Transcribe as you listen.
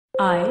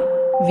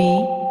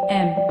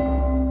IVM.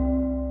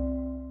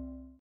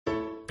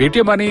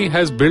 Paytm Money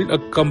has built a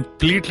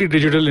completely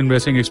digital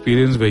investing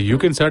experience where you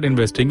can start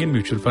investing in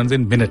mutual funds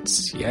in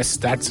minutes. Yes,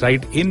 that's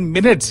right, in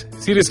minutes.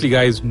 Seriously,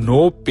 guys,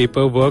 no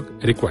paperwork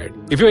required.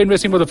 If you're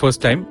investing for the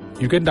first time,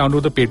 you can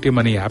download the Paytm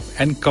Money app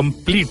and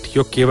complete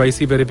your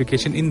KYC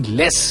verification in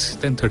less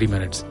than 30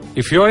 minutes.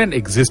 If you're an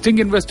existing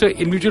investor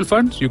in mutual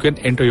funds, you can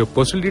enter your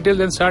personal details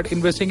and start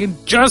investing in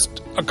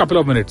just a couple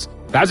of minutes.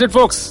 That's it,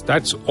 folks.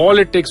 That's all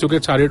it takes to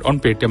get started on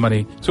Paytm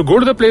Money. So go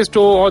to the Play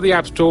Store or the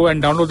App Store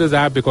and download this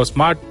app because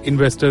smart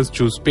investors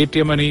choose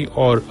Paytm Money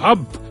और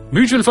अब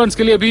mutual funds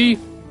के लिए भी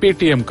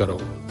Paytm करो.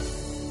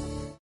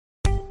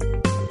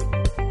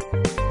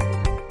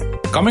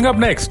 Coming up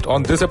next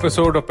on this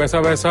episode of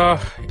Paisa Vaisa,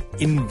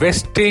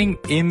 investing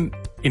in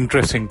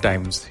interesting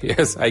times.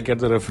 Yes, I get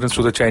the reference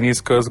to the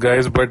Chinese curse,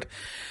 guys, but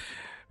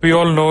we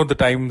all know the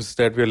times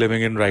that we're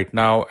living in right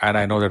now, and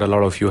I know that a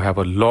lot of you have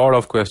a lot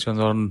of questions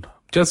on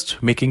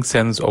just making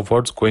sense of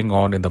what's going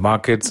on in the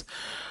markets,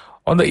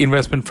 on the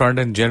investment front,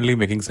 and generally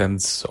making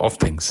sense of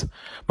things.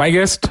 My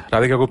guest,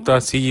 Radhika Gupta,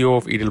 CEO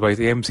of Edelweiss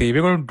AMC.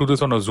 We're going to do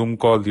this on a Zoom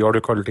call. The audio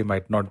quality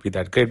might not be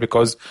that great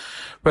because,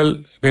 well,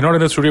 we're not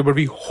in the studio, but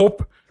we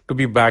hope to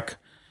be back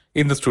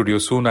in the studio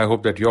soon. I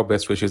hope that your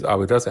best wishes are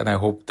with us, and I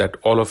hope that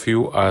all of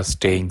you are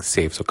staying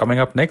safe. So coming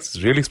up next,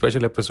 is a really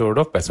special episode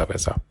of Paisa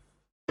Vaisa.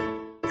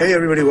 Hey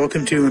everybody,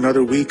 welcome to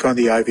another week on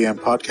the IVM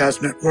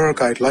Podcast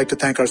Network. I'd like to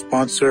thank our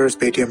sponsors,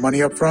 Paytm Money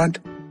Upfront.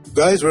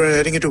 Guys, we're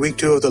heading into week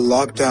 2 of the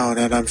lockdown,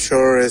 and I'm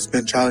sure it's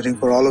been challenging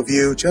for all of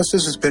you, just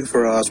as it's been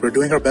for us. We're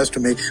doing our best to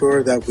make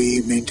sure that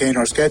we maintain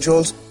our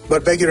schedules,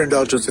 but beg your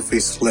indulgence if we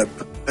slip.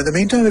 In the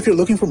meantime, if you're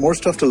looking for more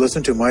stuff to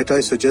listen to, might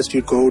I suggest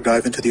you go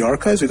dive into the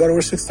archives. We've got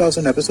over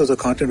 6,000 episodes of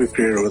content we've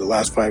created over the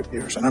last 5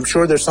 years, and I'm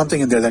sure there's something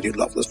in there that you'd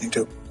love listening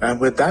to. And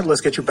with that,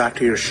 let's get you back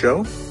to your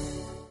show.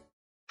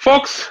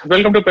 Folks,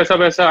 welcome to Paisa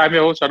Vaisa. I'm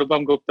your host,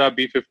 Anupam Gupta,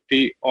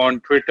 B50 on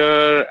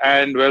Twitter.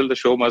 And, well, the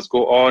show must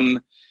go on.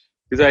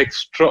 These are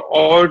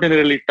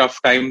extraordinarily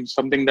tough times,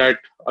 something that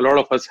a lot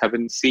of us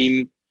haven't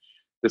seen.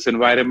 This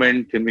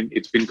environment, I mean,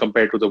 it's been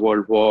compared to the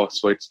World War,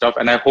 so it's tough.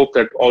 And I hope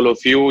that all of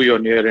you, your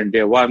near and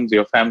dear ones,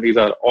 your families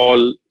are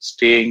all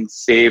staying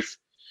safe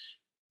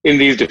in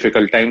these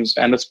difficult times.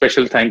 And a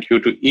special thank you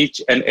to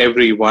each and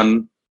every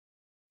one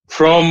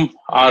from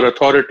our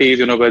authorities,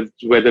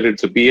 whether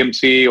it's the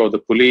BMC or the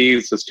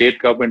police, the state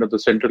government or the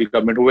central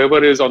government,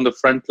 whoever is on the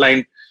front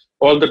line,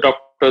 all the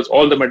doctors,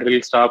 all the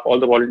medical staff, all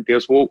the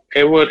volunteers,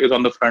 whoever is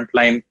on the front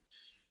line,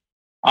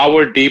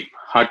 our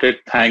deep-hearted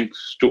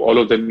thanks to all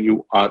of them.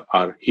 You are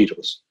our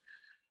heroes.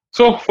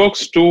 So,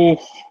 folks, to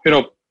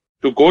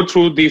go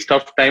through these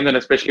tough times and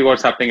especially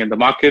what's happening in the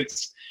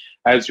markets,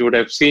 as you would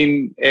have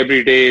seen,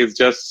 every day is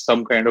just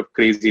some kind of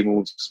crazy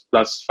moves,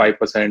 plus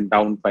 5%,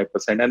 down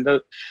 5%. And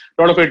a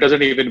lot of it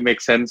doesn't even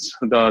make sense.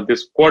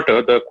 This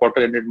quarter, the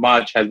quarter ended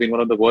March, has been one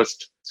of the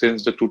worst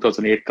since the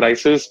 2008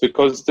 crisis,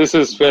 because this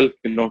is, to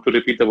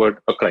repeat the word,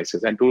 a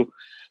crisis. And to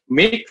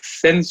make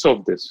sense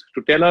of this,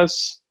 to tell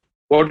us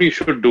what you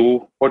should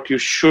do, what you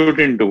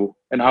shouldn't do,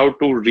 and how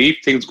to read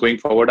things going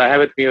forward, I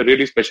have with me a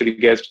really special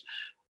guest,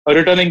 a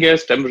returning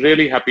guest. I'm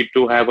really happy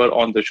to have her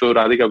on the show,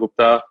 Radhika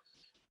Gupta,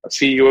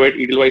 CEO at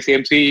Edelweiss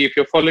AMC. If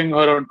you're following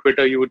her on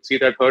Twitter, you would see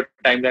that her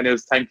timeline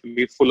is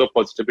thankfully full of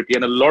positivity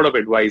and a lot of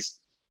advice.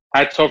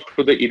 Hats off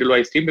to the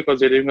Edelweiss team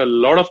because they're doing a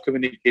lot of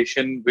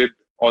communication with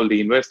all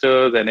the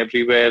investors and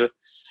everywhere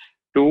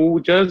to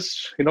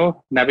just,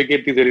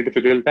 navigate these very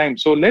difficult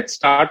times. So let's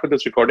start with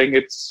this recording.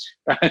 It's,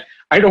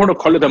 I don't want to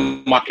call it a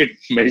market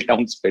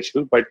meltdown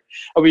special, but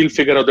we'll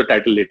figure out the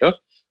title later.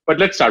 But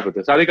let's start with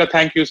this. Radhika,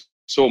 thank you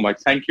so much.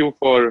 Thank you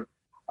for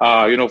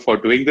for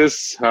doing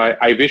this.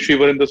 I wish we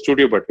were in the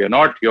studio, but we're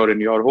not. You're in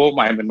your home.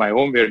 I'm in my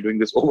home. We're doing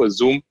this over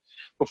Zoom.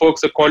 For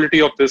folks, the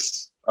quality of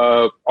this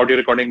audio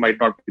recording might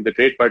not be the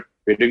great, but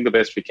we're doing the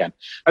best we can.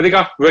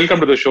 Radhika, welcome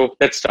to the show.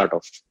 Let's start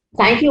off.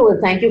 Thank you.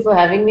 Thank you for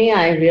having me.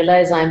 I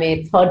realize I'm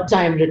a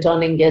third-time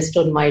returning guest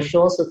on my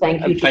show, so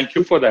thank you. Thank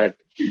you for that.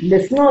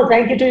 Listener,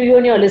 thank you to you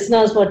and your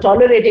listeners for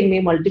tolerating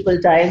me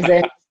multiple times.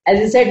 And as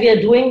you said, we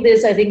are doing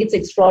this. I think it's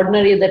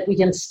extraordinary that we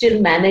can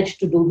still manage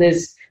to do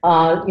this,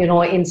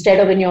 instead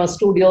of in your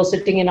studio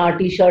sitting in our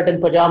T-shirt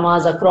and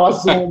pajamas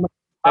across Zoom,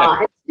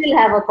 and still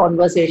have a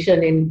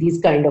conversation in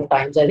these kind of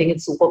times. I think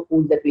it's super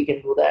cool that we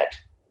can do that.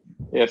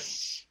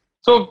 Yes.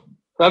 So,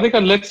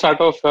 Radhika, let's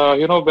start off.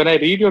 When I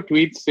read your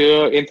tweets,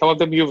 in some of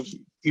them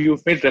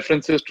you've made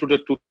references to the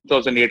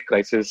 2008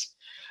 crisis.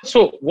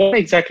 So what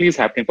exactly is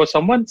happening? For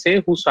someone,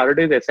 say, who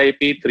started his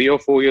SIP 3 or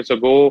 4 years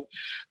ago,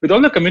 with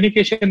all the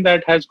communication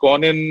that has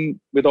gone in,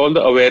 with all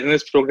the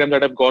awareness programs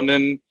that have gone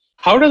in,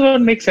 how does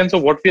one make sense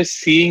of what we are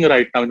seeing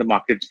right now in the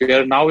markets? We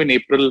are now in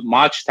April.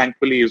 March,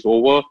 thankfully, is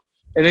over.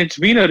 And it's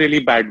been a really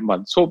bad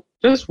month. So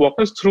just walk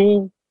us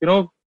through,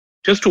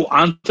 just to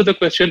answer the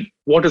question,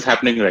 what is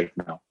happening right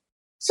now?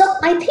 So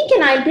I think,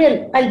 and I'll be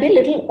a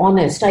little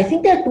honest, I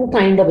think there are two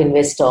kinds of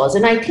investors.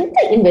 And I think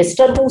the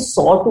investor who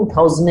saw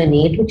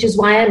 2008, which is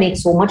why I make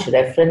so much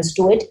reference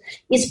to it,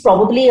 is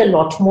probably a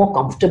lot more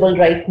comfortable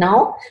right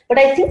now. But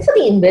I think for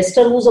the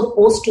investor who's a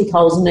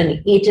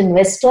post-2008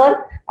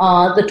 investor,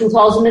 the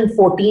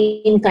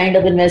 2014 kind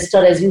of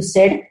investor, as you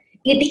said,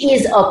 it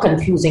is a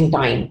confusing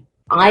time.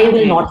 I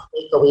will not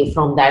take away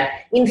from that.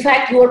 In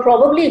fact, you are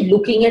probably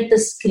looking at the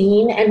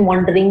screen and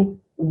wondering,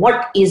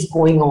 what is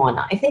going on?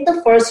 I think the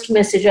first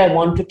message I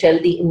want to tell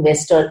the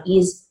investor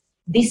is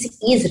this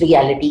is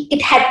reality.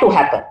 It had to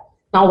happen.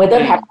 Now, whether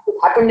it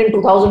happened in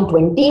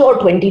 2020 or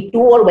 22,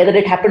 or whether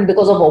it happened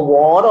because of a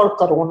war or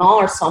corona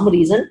or some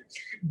reason,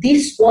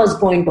 this was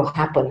going to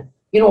happen.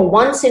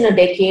 Once in a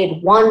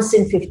decade, once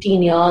in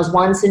 15 years,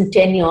 once in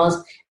 10 years.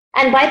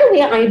 And by the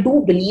way, I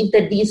do believe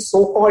that these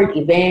so-called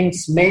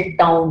events,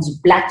 meltdowns,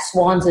 black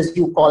swans, as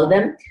you call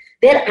them,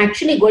 they're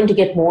actually going to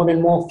get more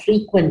and more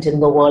frequent in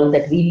the world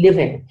that we live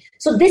in.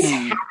 So this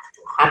has to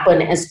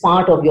happen as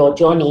part of your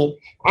journey.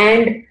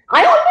 And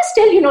I always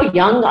tell,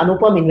 young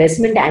Anupam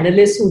investment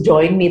analysts who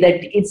join me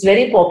that it's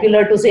very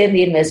popular to say in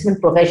the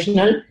investment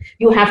professional,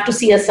 you have to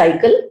see a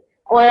cycle.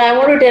 Or I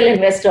want to tell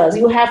investors,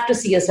 you have to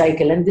see a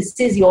cycle. And this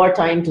is your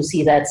time to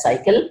see that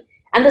cycle.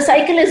 And the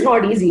cycle is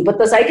not easy, but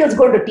the cycle is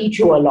going to teach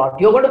you a lot.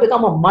 You're going to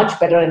become a much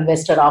better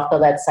investor after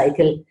that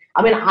cycle.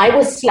 I mean, I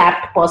was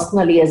slapped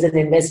personally as an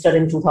investor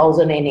in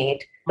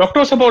 2008. Talk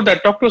to us about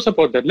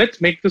that. Let's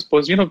make this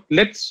pause.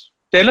 Let's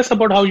tell us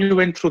about how you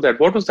went through that.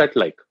 What was that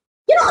like?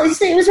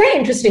 It was very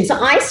interesting. So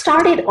I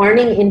started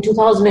earning in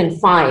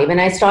 2005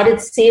 and I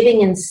started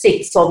saving in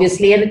 6,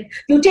 obviously. And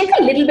you take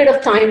a little bit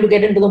of time to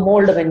get into the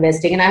mold of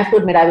investing. And I have to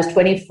admit, I was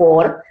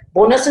 24.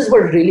 Bonuses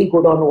were really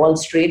good on Wall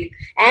Street.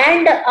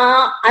 And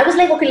I was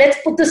like, okay, let's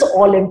put this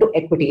all into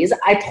equities.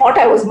 I thought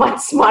I was much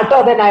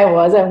smarter than I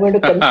was. I'm going to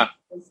convince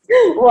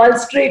Wall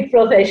Street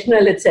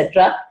professional,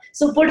 etc.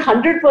 So put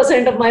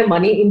 100% of my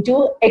money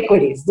into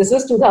equities. This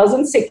was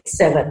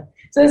 2006-07.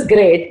 So it's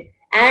great.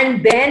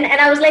 And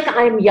I was like,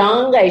 I'm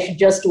young, I should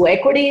just do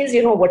equities,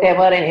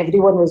 whatever. And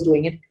everyone was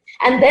doing it.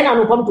 And then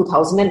Anupam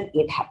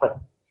 2008 happened.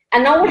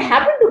 And now what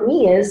happened to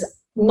me is,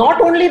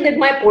 not only did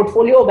my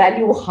portfolio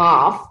value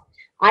half,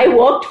 I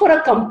worked for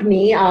a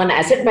company, an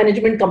asset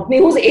management company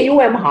whose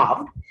AUM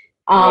halved.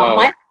 Wow.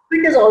 My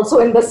husband is also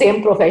in the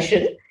same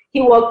profession.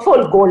 He worked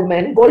for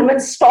Goldman.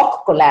 Goldman's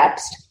stock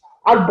collapsed.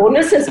 Our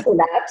bonuses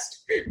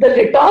collapsed. The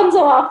returns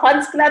of our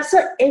funds collapsed.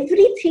 So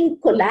everything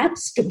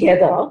collapsed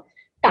together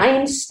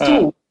times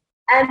 2.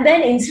 And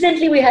then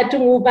incidentally, we had to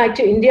move back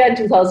to India in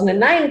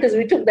 2009 because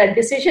we took that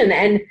decision.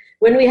 And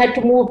when we had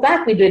to move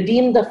back, we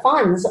redeemed the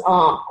funds,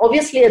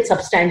 obviously at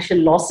substantial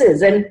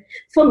losses. And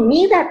for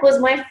me, that was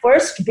my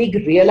first big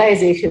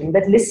realization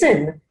that,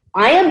 listen,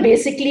 I am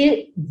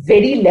basically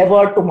very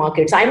levered to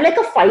markets. I'm like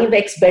a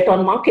 5x bet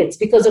on markets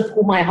because of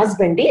who my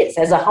husband is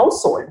as a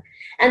household.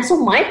 And so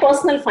my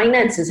personal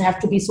finances have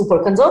to be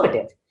super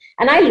conservative.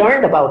 And I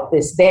learned about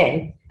this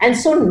then. And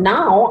so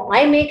now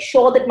I make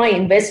sure that my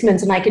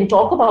investments, and I can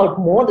talk about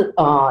more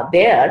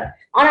there,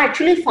 are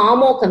actually far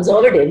more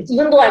conservative,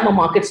 even though I'm a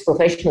markets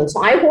professional.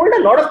 So I hold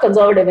a lot of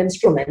conservative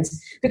instruments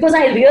because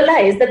I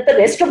realize that the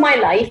rest of my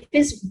life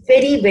is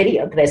very, very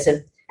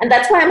aggressive. And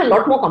that's why I'm a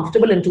lot more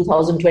comfortable in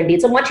 2020.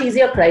 It's a much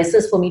easier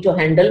crisis for me to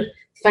handle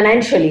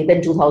financially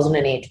than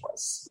 2008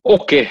 was.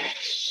 Okay.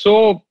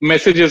 So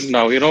messages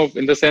now,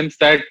 in the sense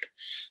that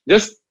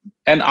just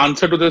an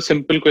answer to the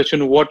simple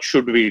question, what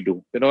should we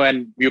do?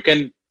 And you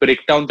can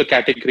break down the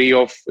category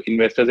of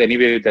investors any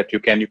way that you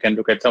can. You can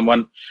look at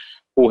someone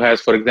who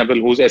has, for example,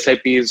 whose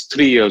SIP is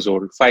 3 years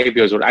old, 5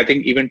 years old. I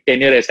think even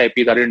 10-year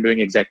SIPs aren't doing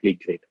exactly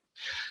great.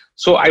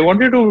 So I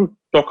wanted to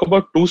talk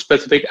about 2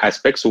 specific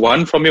aspects.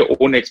 One from your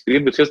own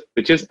experience,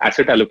 which is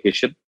asset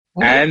allocation.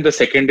 Mm-hmm. And the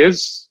second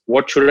is,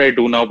 what should I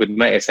do now with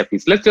my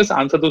SIPs? Let's just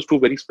answer those 2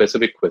 very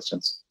specific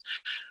questions.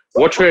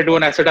 What should I do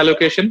on asset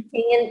allocation?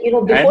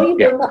 And, before you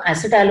do the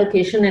asset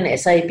allocation and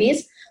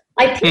SIPs,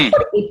 I think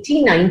for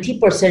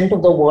 80-90%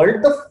 of the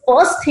world, the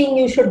first thing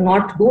you should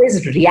not do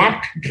is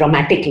react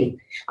dramatically.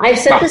 I've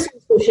said this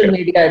on social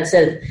media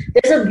itself.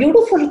 There's a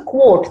beautiful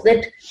quote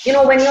that,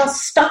 when you're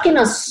stuck in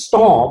a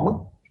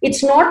storm,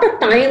 it's not a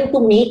time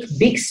to make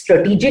big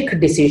strategic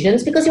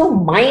decisions because your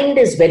mind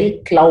is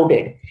very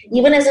clouded.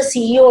 Even as a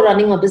CEO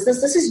running a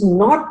business, this is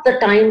not the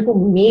time to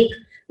make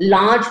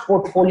large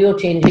portfolio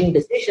changing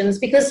decisions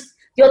because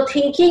your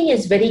thinking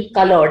is very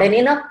colored. And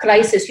in a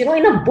crisis,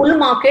 in a bull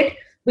market,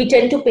 we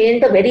tend to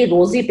paint a very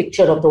rosy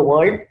picture of the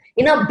world.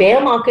 In a bear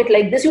market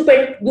like this, you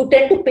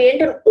tend to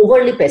paint an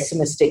overly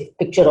pessimistic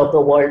picture of the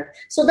world.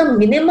 So the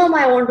minimum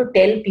I want to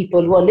tell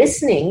people who are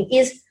listening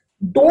is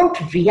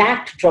don't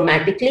react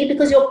dramatically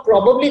because you're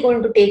probably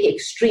going to take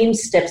extreme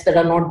steps that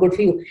are not good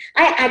for you.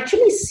 I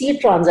actually see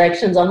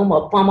transactions on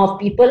of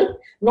people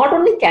not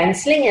only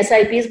cancelling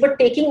SIPs, but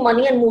taking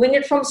money and moving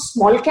it from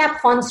small cap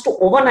funds to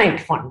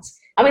overnight funds.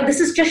 I mean, this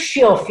is just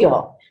sheer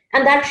fear.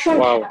 And that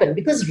shouldn't happen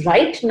because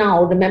right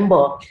now,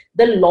 remember,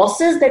 the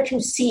losses that you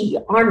see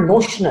are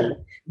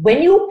notional.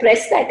 when you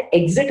press that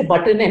exit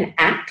button and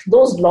act,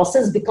 those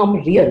losses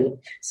become real.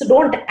 So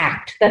don't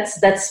act.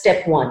 That's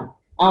step one.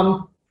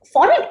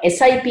 For an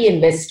SIP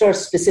investor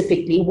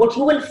specifically, what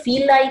you will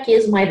feel like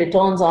is my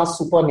returns are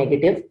super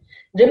negative.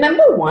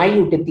 Remember why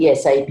you did the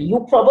SIP.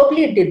 You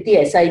probably did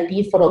the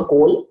SIP for a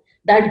goal.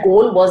 That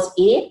goal was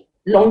a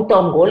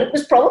long-term goal. It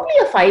was probably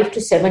a 5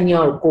 to 7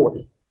 year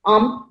goal.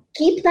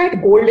 Keep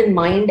that goal in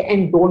mind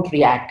and don't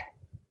react.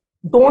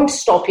 Don't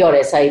stop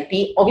your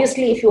SIP.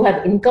 Obviously, if you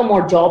have income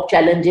or job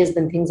challenges,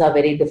 then things are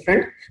very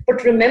different.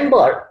 But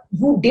remember,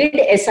 you did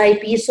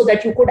SIP so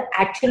that you could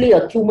actually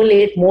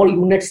accumulate more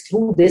units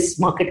through this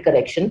market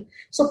correction.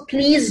 So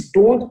please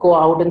don't go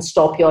out and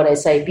stop your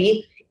SIP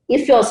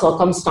if your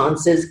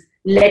circumstances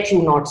let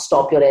you not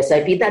stop your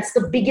SIP. That's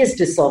the biggest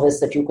disservice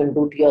that you can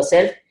do to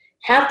yourself.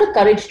 Have the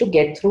courage to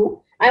get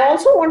through. I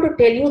also want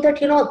to tell you that,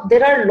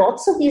 there are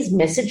lots of these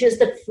messages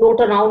that float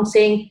around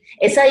saying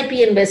SIP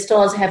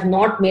investors have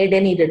not made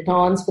any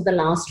returns for the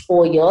last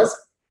 4 years.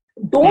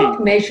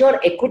 Don't measure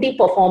equity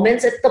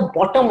performance at the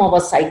bottom of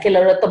a cycle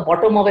or at the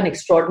bottom of an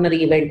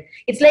extraordinary event.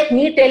 It's like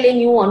me telling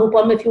you,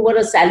 Anupam, if you were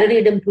a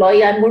salaried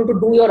employee, I'm going to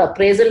do your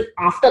appraisal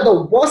after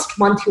the worst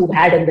month you've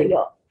had in the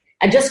year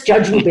and just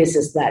judge you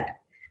basis that.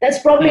 That's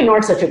probably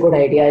not such a good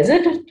idea, is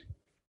it?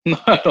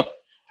 No.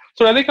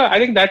 So I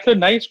think that's a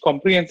nice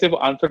comprehensive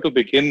answer to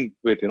begin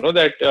with,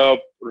 that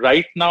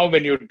right now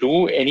when you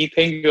do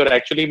anything, you're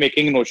actually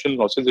making notional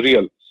losses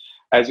real.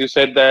 As you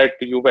said that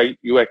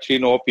you actually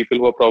know people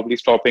who are probably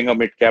stopping a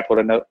mid cap or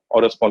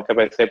a small cap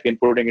SIP and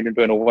putting it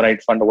into an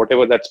overnight fund or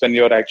whatever. That's when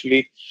you're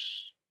actually,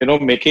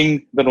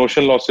 making the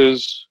notional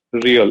losses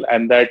real,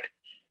 and that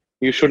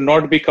you should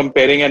not be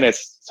comparing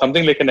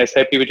something like an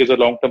SIP, which is a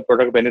long-term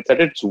product, when it's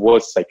at its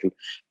worst cycle.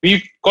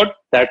 We've got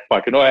that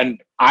part, and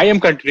I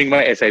am continuing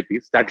my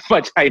SIPs. That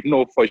much I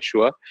know for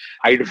sure.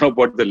 I don't know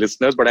about the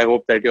listeners, but I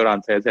hope that your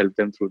answer has helped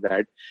them through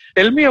that.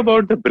 Tell me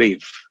about the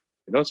brave.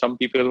 Some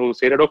people who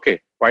say that, okay,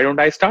 why don't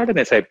I start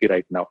an SIP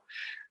right now?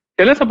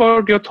 Tell us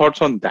about your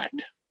thoughts on that.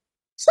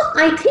 So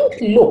I think,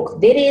 look,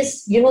 there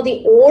is,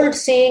 the old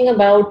saying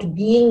about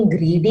being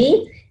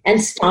greedy and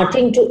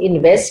starting to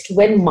invest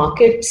when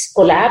markets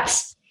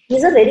collapse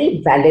is a very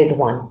valid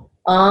one.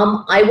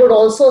 I would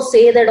also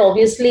say that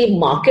obviously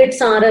markets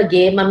are a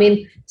game. I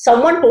mean,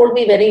 someone told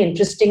me very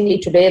interestingly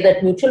today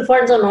that mutual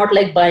funds are not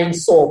like buying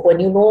soap. When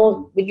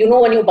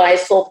when you buy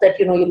soap that,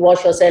 you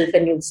wash yourself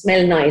and you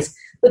smell nice.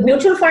 With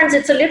mutual funds,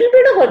 it's a little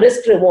bit of a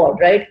risk reward,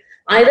 right?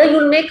 Either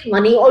you'll make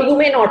money or you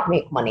may not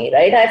make money,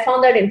 right? I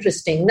found that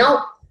interesting.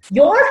 Now,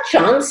 your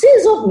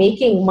chances of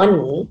making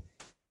money,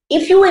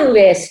 if you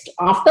invest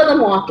after the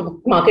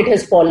market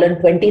has fallen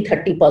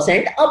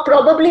 20-30%, are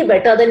probably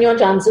better than your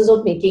chances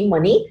of making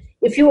money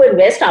if you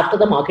invest after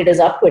the market is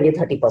up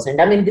 20-30%.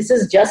 I mean, this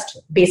is just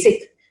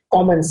basic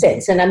common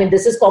sense. And I mean,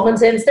 this is common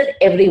sense that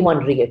everyone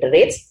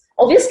reiterates.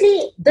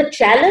 Obviously, the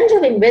challenge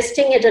of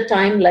investing at a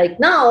time like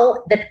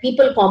now that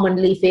people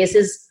commonly face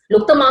is,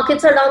 look, the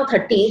markets are down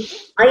 30,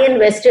 I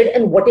invested,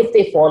 and what if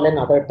they fall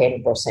another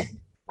 10%?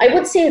 I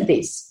would say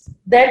this,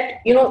 that,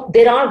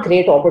 there are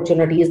great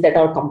opportunities that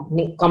are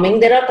coming.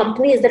 There are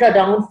companies that are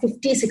down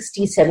 50,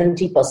 60,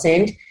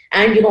 70%.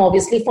 And,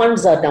 obviously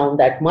funds are down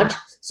that much.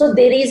 So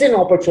there is an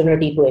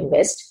opportunity to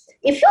invest.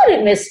 If you're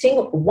investing,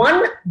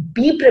 one,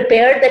 be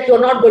prepared that you're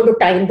not going to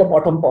time the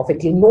bottom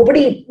perfectly.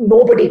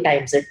 Nobody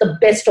times it. The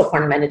best of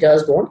fund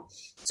managers don't.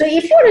 So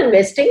if you're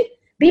investing,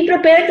 be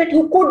prepared that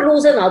you could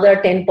lose another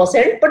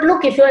 10%. But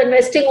look, if you're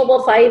investing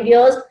over 5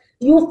 years,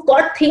 you've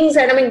got things,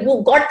 and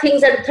you've got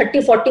things at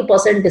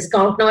 30-40%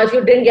 discount. Now, if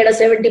you didn't get a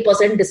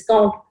 70%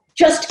 discount,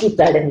 just keep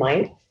that in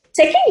mind.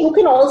 Second, you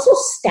can also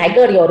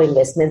stagger your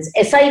investments.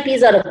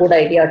 SIPs are a good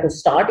idea to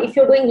start. If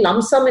you're doing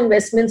lump sum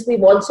investments,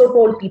 we've also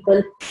told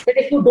people that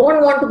if you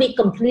don't want to be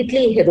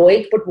completely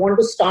heroic but want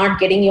to start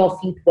getting your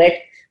feet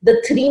wet,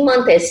 the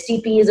 3-month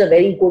STP is a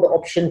very good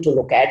option to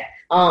look at.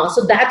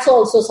 So that's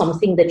also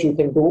something that you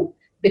can do,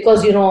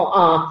 because, that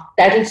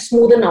will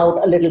smoothen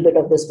out a little bit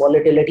of this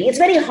volatility. It's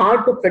very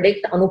hard to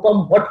predict,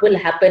 Anupam, what will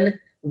happen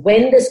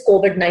when this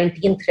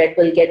COVID-19 threat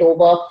will get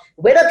over,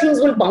 whether things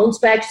will bounce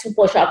back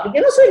super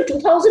sharply. So in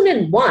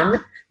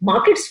 2001,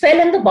 markets fell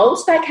and the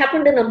bounce back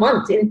happened in a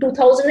month. In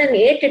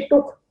 2008, it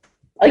took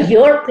a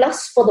year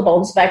plus for the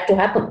bounce back to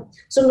happen.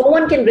 So no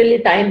one can really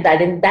time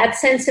that. In that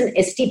sense, an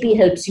STP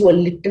helps you a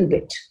little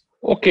bit.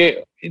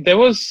 Okay. There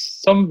was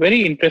some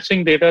very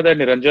interesting data that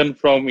Niranjan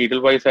from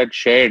Edelweiss had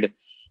shared,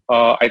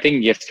 I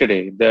think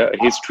yesterday.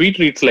 His tweet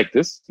reads like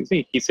this. You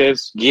see, he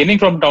says, gaining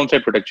from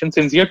downside protection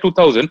since year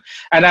 2000.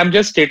 And I'm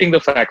just stating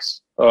the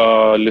facts,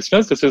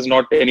 listeners. This is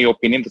not any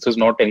opinion. This is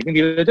not anything.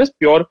 These are just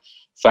pure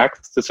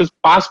facts. This is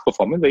past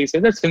performance, where he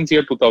says that since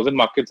year 2000,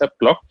 markets have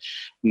clocked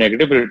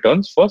negative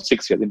returns for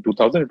 6 years. In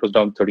 2000, it was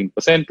down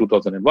 13%,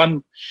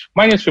 2001,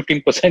 minus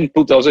 15%,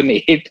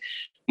 2008,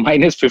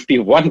 minus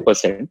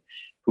 51%.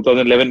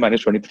 2011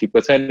 minus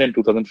 23%, and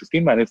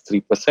 2015 minus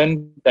 3%,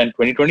 and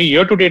 2020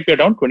 year to date we are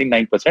down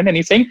 29%. And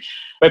he's saying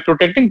by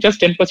protecting just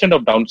 10%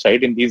 of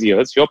downside in these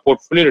years, your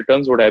portfolio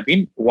returns would have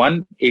been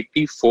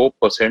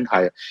 184%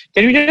 higher.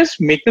 Can we just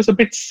make this a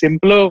bit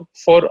simpler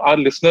for our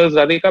listeners,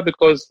 Radhika?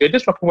 Because we're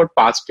just talking about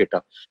past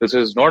data. This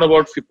is not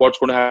about what's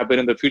going to happen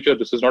in the future.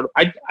 This is not.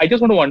 I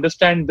just want to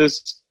understand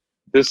this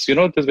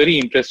very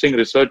interesting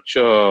research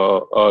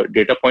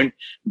data point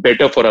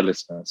better for our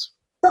listeners.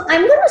 So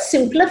I'm going to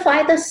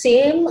simplify the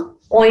same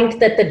point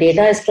that the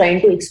data is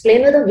trying to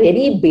explain with a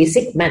very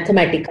basic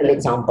mathematical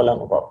example,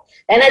 Anubhav.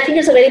 And I think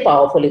it's a very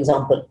powerful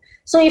example.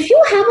 So if you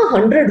have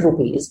 100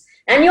 rupees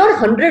and your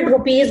 100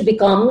 rupees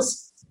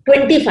becomes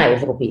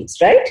 25 rupees,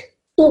 right?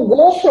 To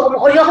go from,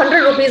 or your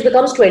 100 rupees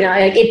becomes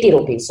 80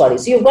 rupees, sorry.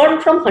 So you've gone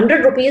from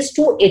 100 rupees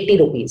to 80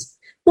 rupees.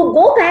 To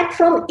go back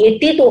from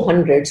 80 to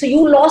 100, so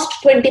you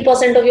lost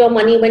 20% of your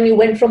money when you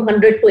went from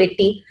 100 to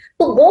 80.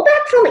 To go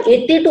back from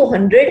 80 to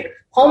 100,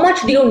 how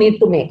much do you need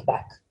to make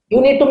back?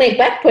 You need to make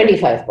back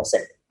 25%,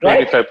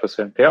 right?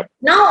 25%, yeah.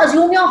 Now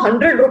assume your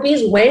 100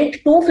 rupees went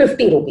to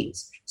 50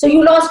 rupees. So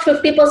you lost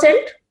 50%.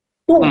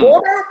 To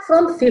go back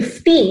from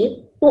 50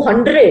 to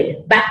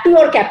 100, back to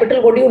your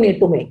capital, what do you need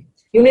to make?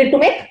 You need to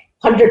make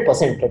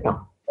 100% return.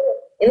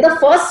 In the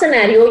first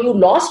scenario, you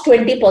lost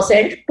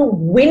 20%. To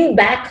win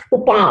back to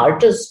par,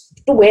 just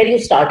to where you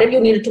started, you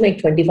needed to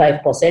make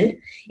 25%.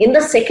 In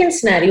the second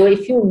scenario,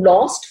 if you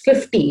lost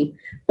 50,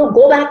 to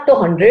go back to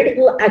 100,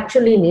 you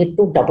actually need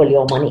to double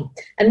your money.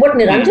 And what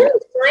Niranjan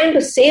is trying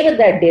to say with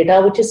that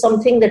data, which is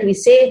something that we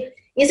say,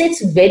 is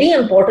it's very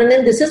important.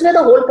 And this is where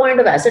the whole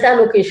point of asset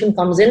allocation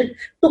comes in,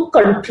 to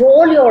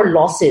control your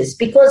losses.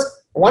 Because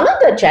one of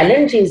the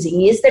challenges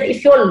is that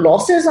if your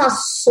losses are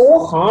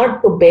so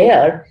hard to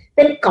bear,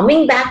 then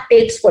coming back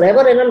takes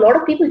forever. And a lot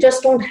of people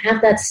just don't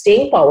have that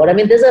staying power. I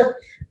mean, there's a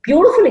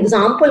beautiful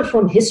example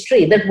from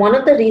history that one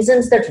of the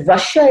reasons that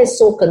Russia is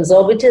so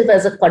conservative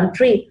as a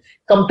country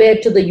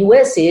compared to the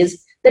US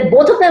is that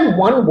both of them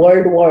won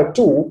World War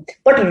II,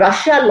 but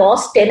Russia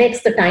lost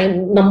 10x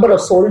the number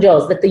of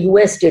soldiers that the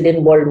US did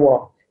in World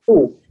War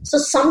II. So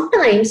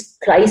sometimes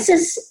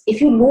crisis, if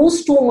you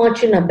lose too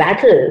much in a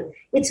battle,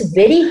 it's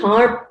very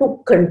hard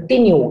to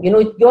continue.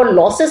 Your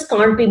losses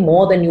can't be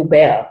more than you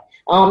bear.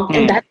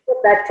 And that's what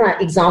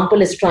that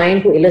example is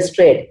trying to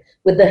illustrate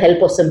with the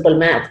help of simple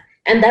math.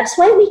 And that's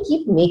why we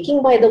keep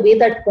making, by the way,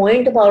 that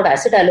point about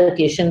asset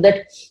allocation,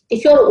 that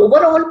if your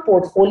overall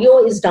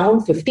portfolio is down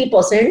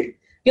 50%,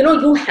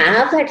 you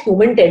have that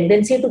human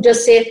tendency to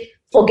just say,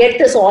 forget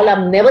this all,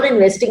 I'm never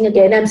investing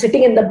again, I'm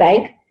sitting in the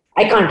bank,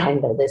 I can't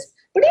handle this.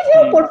 But if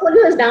your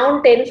portfolio is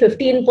down 10,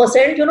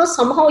 15%,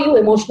 somehow you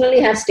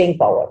emotionally have staying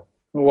power.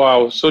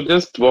 Wow. So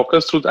just walk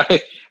us through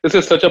that. This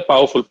is such a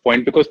powerful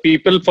point, because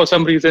people, for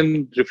some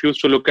reason, refuse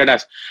to look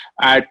at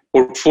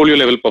portfolio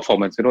level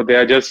performance. They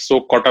are just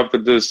so caught up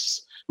with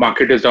this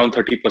market is down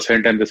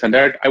 30% and this and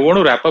that. I want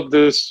to wrap up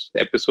this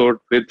episode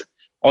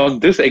on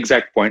this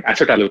exact point,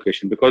 asset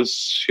allocation,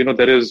 because,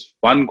 there is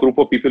one group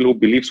of people who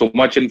believe so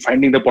much in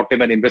finding the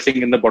bottom and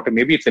investing in the bottom.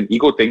 Maybe it's an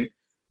ego thing.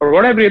 But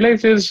what I've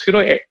realized is,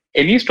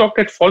 any stock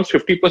that falls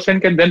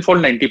 50% can then fall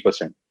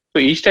 90%. So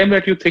each time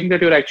that you think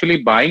that you're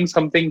actually buying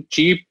something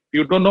cheap,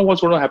 you don't know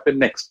what's going to happen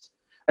next.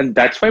 And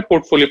that's why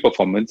portfolio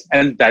performance,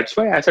 and that's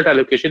why asset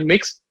allocation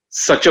makes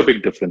such a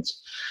big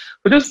difference.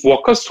 So just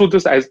walk us through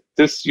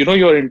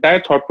your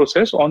entire thought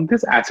process on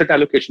this asset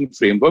allocation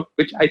framework,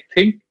 which I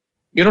think,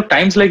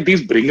 times like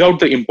these bring out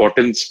the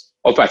importance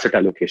of asset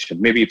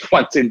allocation. Maybe it's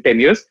once in 10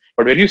 years,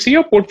 but when you see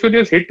your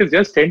portfolio's hit is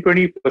just 10,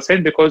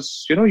 20%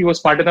 because, you were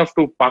smart enough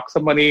to park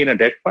some money in a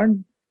debt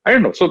fund. I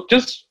don't know. So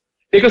just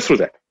take us through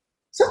that.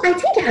 So I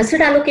think asset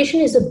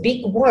allocation is a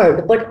big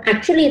word, but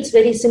actually it's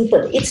very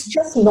simple. It's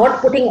just not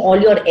putting all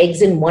your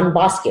eggs in one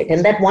basket,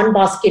 and that one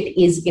basket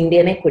is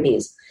Indian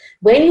equities.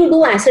 When you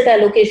do asset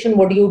allocation,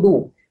 what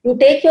do? You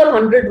take your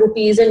 100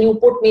 rupees and you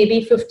put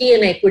maybe 50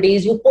 in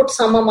equities, you put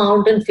some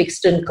amount in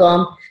fixed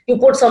income, you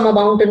put some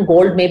amount in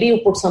gold, maybe you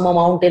put some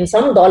amount in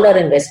some dollar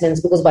investments,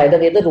 because by the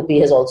way, the rupee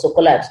has also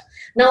collapsed.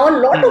 Now, a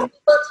lot of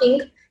people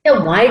think,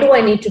 why do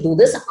I need to do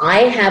this?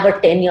 I have a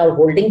 10-year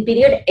holding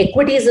period.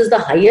 Equities is the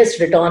highest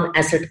return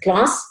asset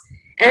class.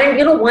 And,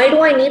 why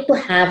do I need to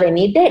have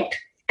any debt?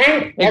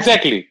 And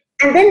exactly.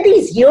 And then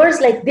these years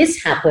like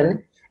this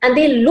happen, and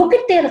they look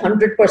at their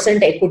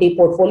 100% equity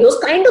portfolios,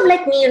 kind of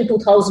like me in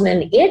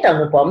 2008,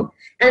 Anupam,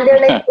 and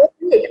they're like, oh,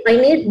 wait, I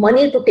need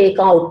money to take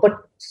out, but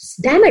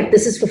damn it,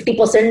 this is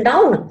 50%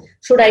 down.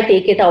 Should I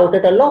take it out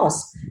at a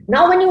loss?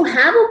 Now, when you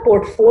have a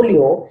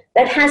portfolio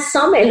that has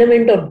some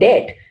element of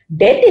debt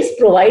is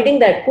providing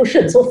that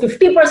cushion. So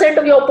 50%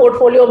 of your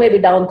portfolio may be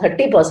down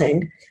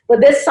 30%,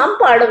 but there's some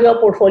part of your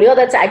portfolio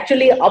that's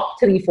actually up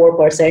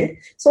 3-4%.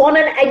 So on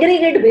an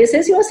aggregate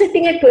basis, you're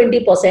sitting at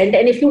 20%.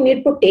 And if you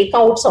need to take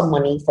out some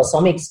money for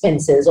some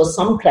expenses or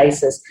some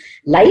crisis,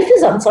 life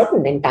is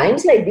uncertain. And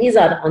times like these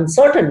are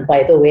uncertain,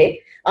 by the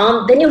way.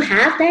 Then you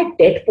have that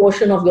debt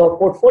portion of your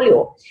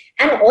portfolio.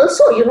 And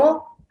also,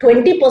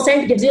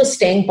 20% gives you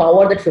staying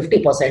power that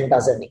 50%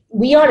 doesn't.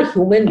 We are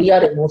human, we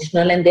are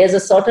emotional, and there's a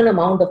certain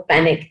amount of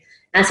panic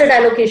asset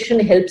allocation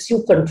helps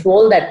you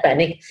control that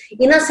panic.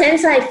 In a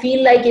sense, I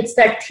feel like it's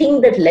that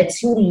thing that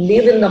lets you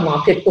live in the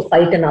market to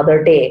fight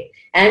another day.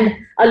 And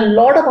a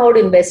lot about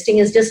investing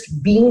is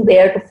just being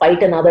there to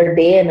fight another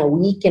day and a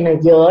week and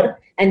a year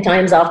and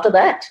times after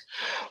that.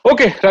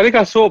 Okay,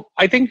 Radhika. So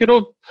I think,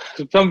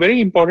 some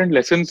very important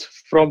lessons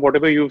from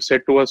whatever you've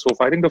said to us so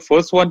far. I think the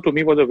first one to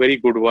me was a very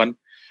good one,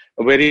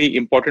 a very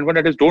important one.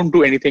 That is, don't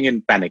do anything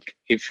in panic.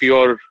 If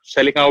you're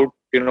selling out,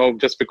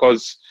 just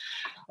because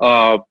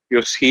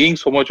you're seeing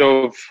so much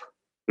of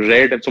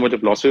red and so much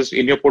of losses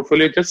in your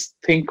portfolio, just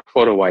think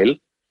for a while,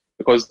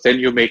 because then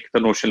you make the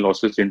notional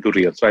losses into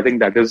real. So I think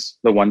that is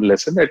the one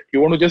lesson, that you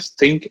want to just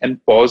think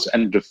and pause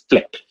and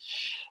reflect.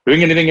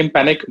 Doing anything in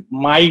panic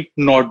might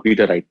not be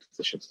the right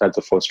decision. That's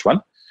the first one.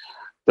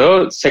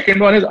 The second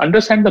one is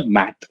understand the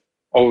math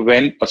of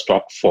when a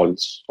stock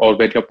falls or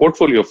when your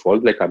portfolio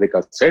falls. Like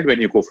Radhika said,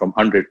 when you go from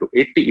 100 to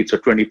 80, it's a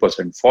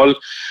 20% fall.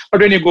 But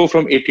when you go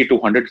from 80 to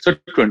 100, it's a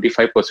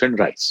 25%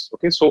 rise.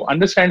 Okay, so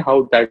understand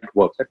how that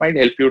works. That might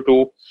help you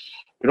to,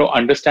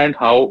 understand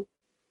how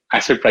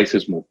asset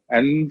prices move.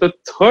 And the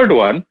third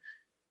one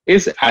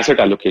is asset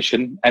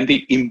allocation and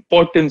the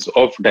importance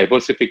of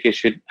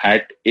diversification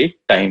at a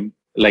time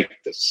like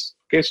this.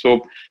 Okay,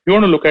 so you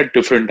want to look at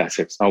different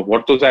assets. Now,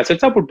 what those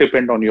assets are would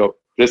depend on your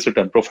risk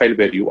return profile,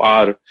 where you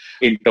are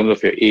in terms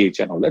of your age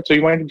and all that. So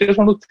you might just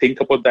want to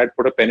think about that,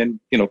 put a pen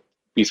and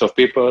piece of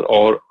paper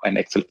or an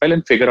Excel file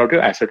and figure out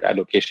your asset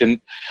allocation.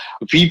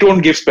 We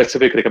don't give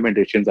specific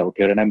recommendations out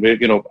here, and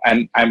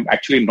I'm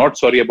actually not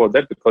sorry about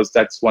that, because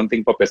that's one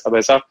thing for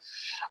Paisa.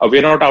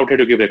 We're not out here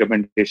to give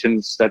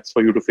recommendations. That's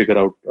for you to figure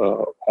out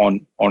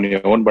on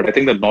your own. But I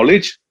think the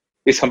knowledge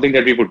is something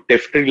that we would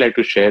definitely like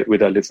to share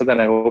with our listeners.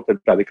 And I hope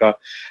that Radhika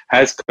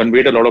has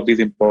conveyed a lot of these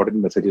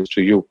important messages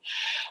to you.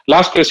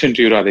 Last question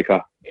to you,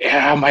 Radhika.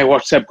 Yeah, my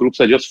WhatsApp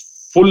groups are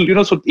just full,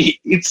 so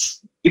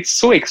it's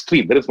so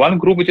extreme. There is one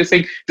group which is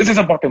saying, this is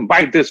a bottom,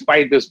 buy this,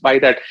 buy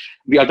that.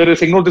 The other is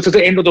saying, no, this is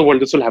the end of the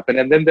world, this will happen.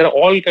 And then there are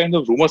all kinds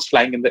of rumors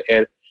flying in the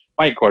air.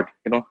 My God,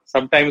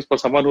 sometimes for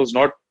someone who's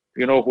not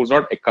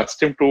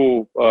accustomed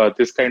to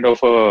this kind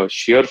of a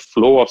sheer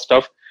flow of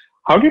stuff,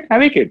 how do you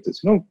navigate this?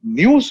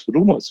 News,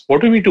 rumors, what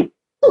do we do?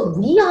 So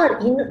we are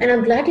and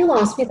I'm glad you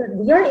asked me that,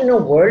 we are in a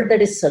world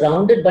that is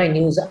surrounded by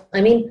news.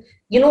 I mean,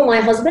 my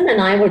husband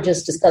and I were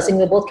just discussing,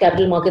 we're both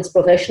capital markets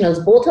professionals.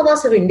 Both of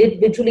us have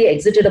individually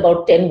exited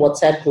about 10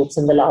 WhatsApp groups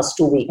in the last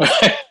 2 weeks.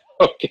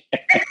 Okay.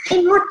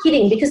 I'm not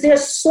kidding, because there are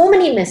so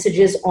many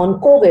messages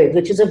on COVID,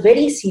 which is a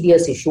very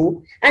serious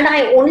issue. And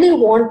I only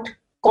want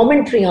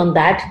commentary on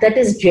that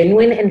is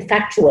genuine and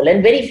factual.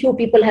 And very few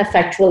people have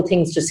factual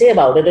things to say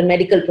about it, and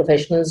medical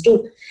professionals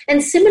do.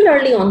 And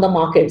similarly on the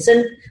markets.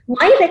 And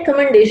my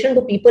recommendation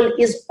to people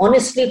is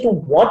honestly to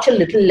watch a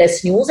little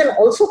less news and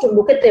also to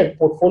look at their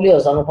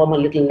portfolios, Anupam, a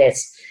little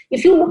less.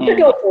 If you looked at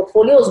your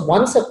portfolios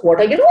once a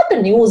quarter, you know what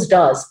the news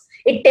does?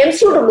 It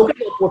tempts you to look at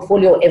your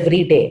portfolio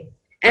every day.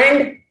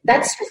 And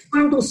that's just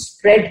going to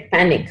spread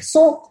panic.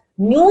 So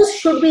news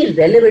should be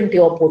relevant to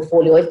your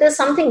portfolio. If there's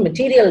something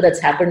material that's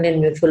happened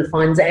in mutual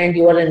funds and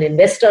you are an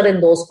investor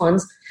in those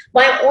funds,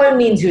 by all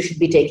means, you should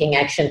be taking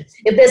action.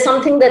 If there's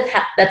something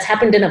that's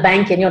happened in a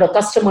bank and you're a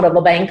customer of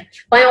a bank,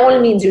 by all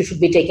means, you should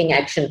be taking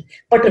action.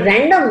 But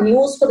random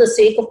news for the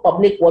sake of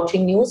public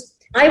watching news,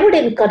 I would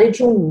encourage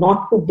you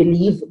not to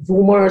believe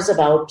rumors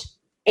about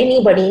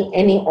anybody,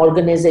 any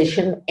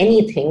organization,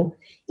 anything.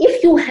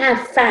 If you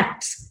have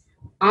facts,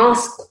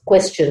 ask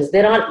questions.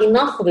 There are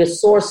enough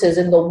resources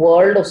in the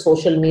world of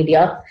social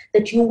media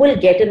that you will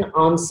get an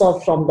answer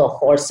from the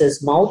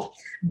horse's mouth.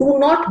 Do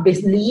not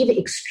believe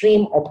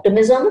extreme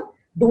optimism.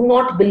 Do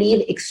not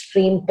believe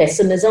extreme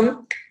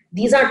pessimism.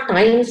 These are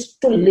times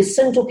to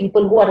listen to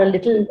people who are a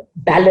little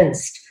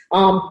balanced.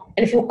 And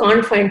if you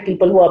can't find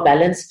people who are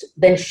balanced,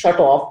 then shut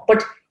off.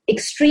 But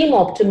extreme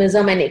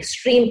optimism and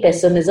extreme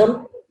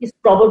pessimism is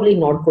probably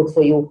not good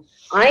for you.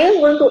 I am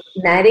going to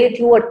narrate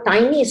you a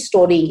tiny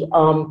story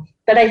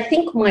that I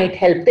think might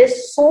help.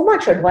 There's so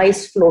much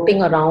advice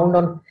floating around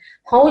on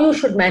how you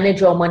should manage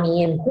your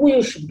money and who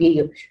you should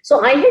be.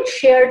 So I had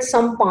shared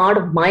some part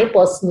of my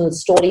personal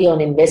story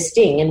on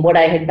investing and what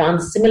I had done,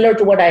 similar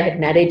to what I had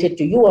narrated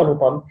to you,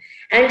 Anupam.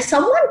 And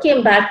someone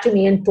came back to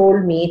me and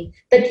told me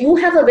that you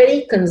have a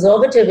very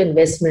conservative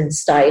investment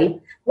style.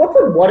 What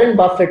would Warren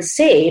Buffett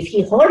say if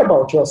he heard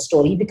about your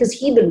story? Because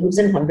he believes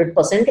in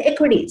 100%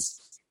 equities.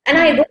 And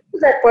I wrote to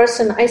that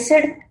person, I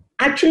said,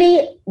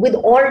 actually, with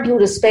all due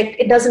respect,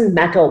 it doesn't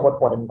matter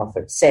what Warren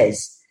Buffett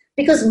says,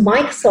 because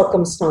my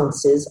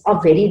circumstances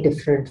are very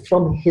different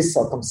from his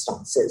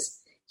circumstances.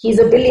 He's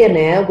a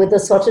billionaire with a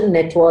certain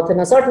net worth and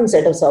a certain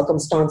set of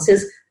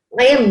circumstances.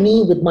 I am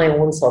me with my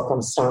own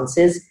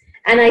circumstances.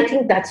 And I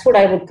think that's what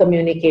I would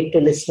communicate to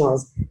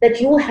listeners, that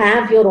you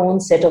have your own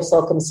set of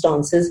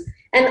circumstances.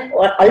 And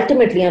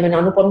ultimately,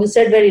 Anupam, you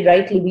said very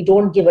rightly, we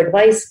don't give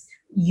advice.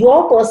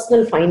 Your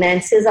personal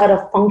finances are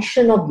a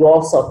function of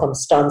your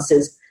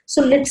circumstances.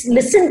 So let's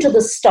listen to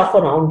the stuff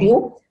around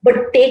you,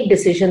 but take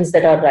decisions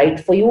that are right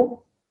for you.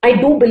 I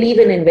do believe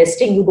in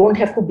investing. You don't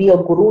have to be a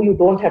guru. You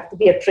don't have to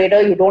be a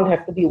trader. You don't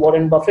have to be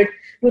Warren Buffett.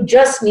 You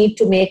just need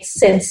to make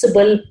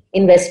sensible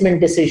investment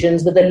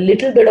decisions with a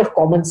little bit of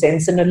common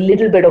sense and a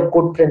little bit of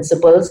good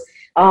principles.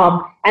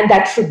 And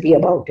that should be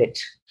about it.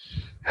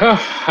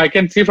 I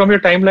can see from your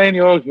timeline,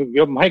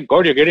 you're my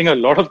God, you're getting a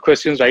lot of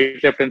questions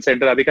right, left, and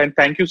center, Radhika. And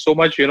thank you so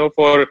much,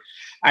 for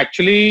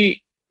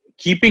actually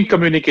keeping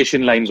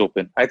communication lines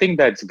open. I think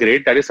that's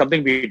great. That is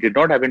something we did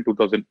not have in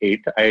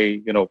 2008.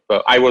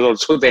 I was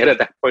also there at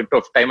that point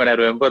of time, and I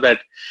remember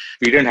that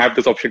we didn't have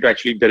this option to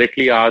actually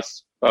directly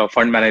ask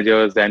fund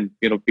managers and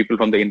people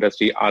from the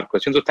industry our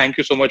questions. So thank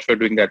you so much for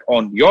doing that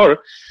on your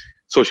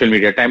social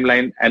media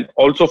timeline, and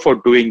also for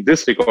doing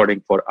this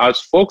recording for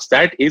us, folks.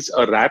 That is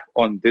a wrap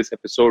on this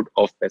episode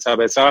of Paisa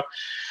Vaisa.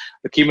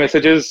 The key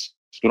messages: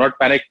 do not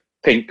panic.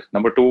 Think.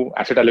 Number 2,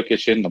 asset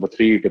allocation. Number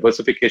 3,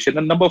 diversification.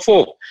 And number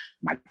 4,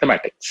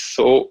 mathematics.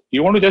 So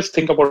you want to just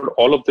think about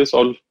all of this,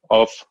 all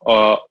of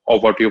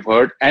what you've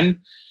heard, and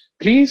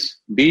please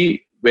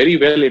be very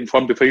well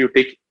informed before you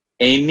take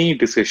any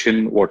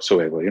decision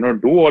whatsoever.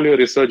 Do all your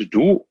research,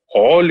 do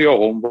all your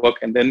homework,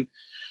 and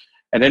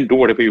then do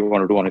whatever you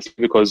want to do, honestly,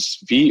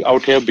 because we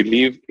out here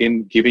believe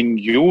in giving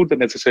you the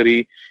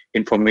necessary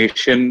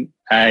information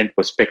and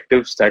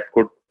perspectives that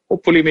could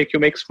hopefully make you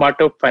make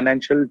smarter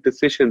financial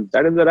decisions.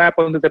 That is the wrap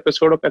on this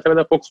episode of Paisa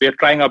Vaisa, folks. We are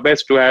trying our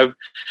best to have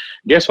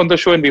guests on the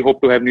show, and we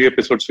hope to have new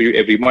episodes for you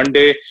every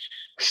Monday.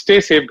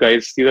 Stay safe,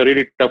 guys. These are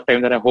really tough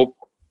times, and I hope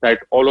that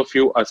all of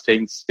you are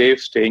staying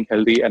safe, staying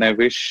healthy, and I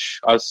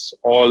wish us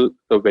all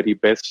the very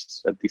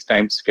best that these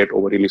times get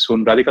over really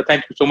soon. Radhika,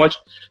 thank you so much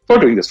for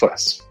doing this for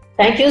us.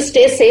 Thank you.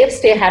 Stay safe,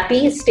 stay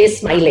happy, stay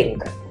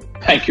smiling.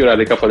 Thank you,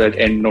 Radhika, for that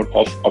end note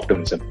of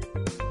optimism.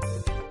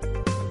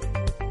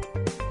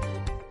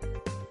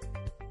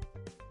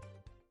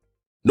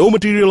 No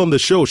material on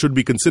this show should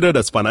be considered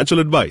as financial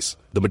advice.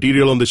 The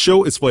material on this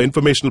show is for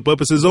informational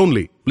purposes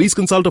only. Please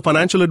consult a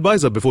financial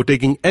advisor before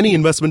taking any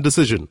investment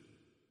decision.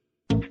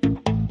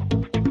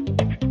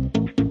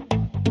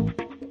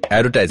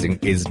 Advertising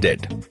is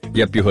dead.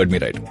 Yep, you heard me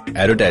right.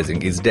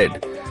 Advertising is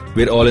dead.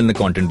 We're all in the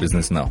content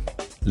business now.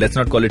 Let's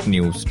not call it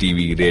news,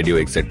 TV, radio,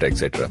 etc.,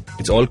 etc.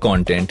 It's all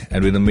content,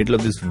 and we're in the middle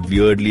of this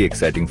weirdly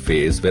exciting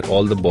phase where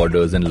all the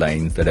borders and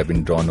lines that have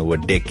been drawn over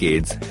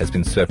decades has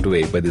been swept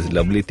away by this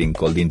lovely thing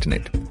called the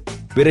internet.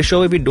 We're a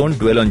show where we don't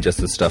dwell on just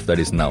the stuff that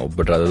is now,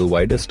 but rather the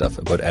wider stuff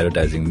about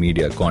advertising,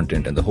 media,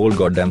 content, and the whole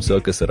goddamn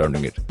circus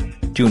surrounding it.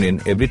 Tune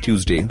in every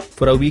Tuesday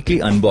for our weekly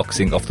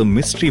unboxing of the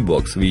mystery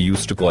box we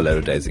used to call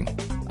advertising.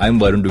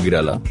 I'm Varun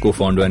Dugirala,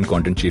 co-founder and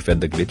content chief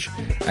at The Glitch,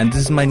 and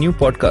this is my new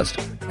podcast,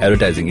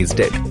 Advertising is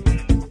Dead.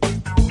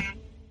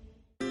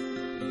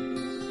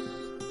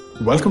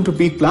 Welcome to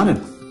Peak Planet,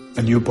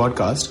 a new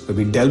podcast where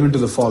we delve into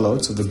the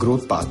fallouts of the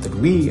growth path that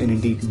we, and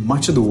indeed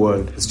much of the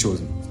world, has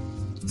chosen.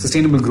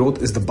 Sustainable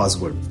growth is the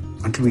buzzword.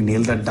 Until we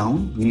nail that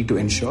down, we need to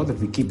ensure that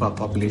we keep our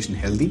population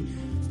healthy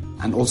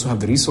and also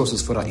have the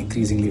resources for our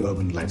increasingly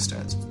urban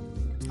lifestyles.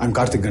 I'm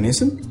Karthik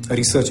Ganesan, a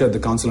researcher at the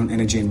Council on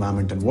Energy,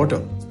 Environment and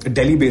Water, a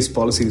Delhi-based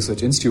policy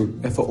research institute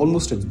where for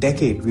almost a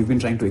decade we've been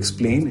trying to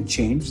explain and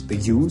change the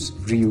use,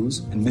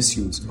 reuse and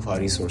misuse of our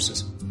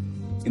resources.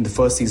 In the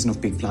first season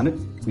of Peak Planet,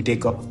 we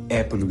take up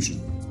air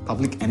pollution,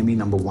 public enemy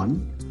number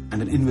 1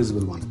 and an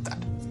invisible one at that.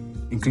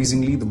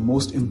 Increasingly, the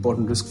most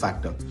important risk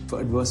factor for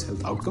adverse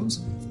health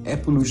outcomes, air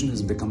pollution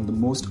has become the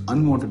most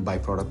unwanted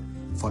byproduct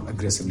for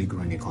aggressively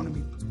growing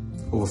economy.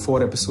 Over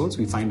 4 episodes,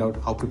 we find out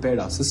how prepared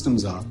our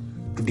systems are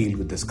to deal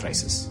with this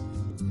crisis.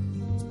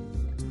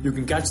 You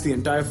can catch the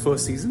entire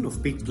first season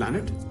of Peak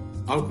Planet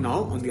out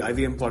now on the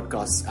IVM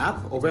Podcasts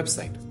app or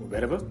website, or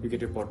wherever you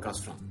get your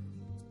podcast from.